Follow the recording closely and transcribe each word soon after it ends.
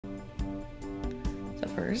So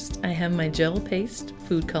first, I have my gel paste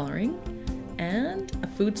food coloring and a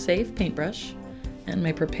food safe paintbrush and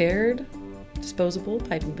my prepared disposable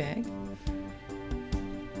piping bag.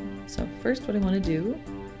 So first what I want to do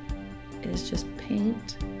is just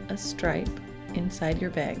paint a stripe inside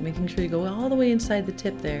your bag, making sure you go all the way inside the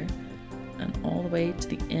tip there and all the way to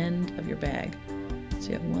the end of your bag. So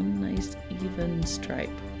you have one nice even stripe.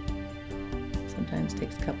 Sometimes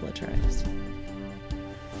takes a couple of tries.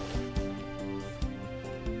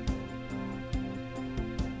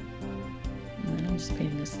 And then I'm just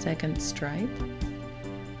painting a second stripe.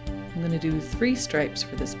 I'm going to do 3 stripes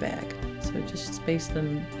for this bag, so just space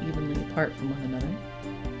them evenly apart from one another.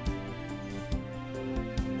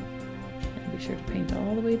 And be sure to paint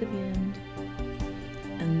all the way to the end.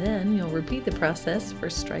 And then you'll repeat the process for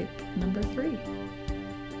stripe number 3.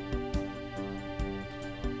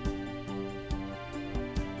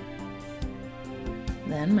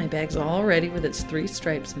 Then my bag's all ready with its 3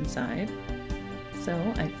 stripes inside. So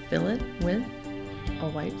I fill it with a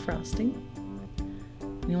white frosting.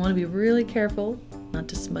 You want to be really careful not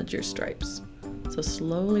to smudge your stripes. So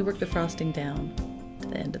slowly work the frosting down to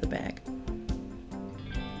the end of the bag.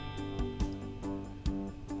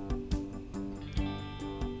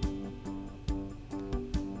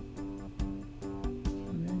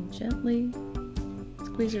 And then gently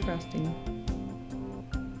squeeze your frosting.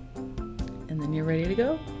 And then you're ready to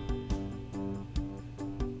go.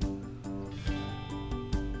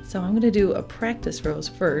 So I'm going to do a practice rose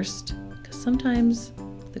first, because sometimes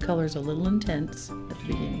the color's a little intense at the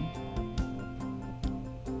beginning.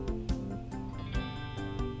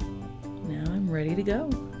 Now I'm ready to go.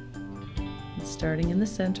 And starting in the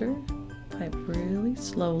center, pipe really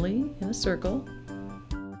slowly in a circle.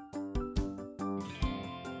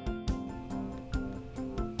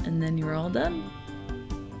 And then you're all done.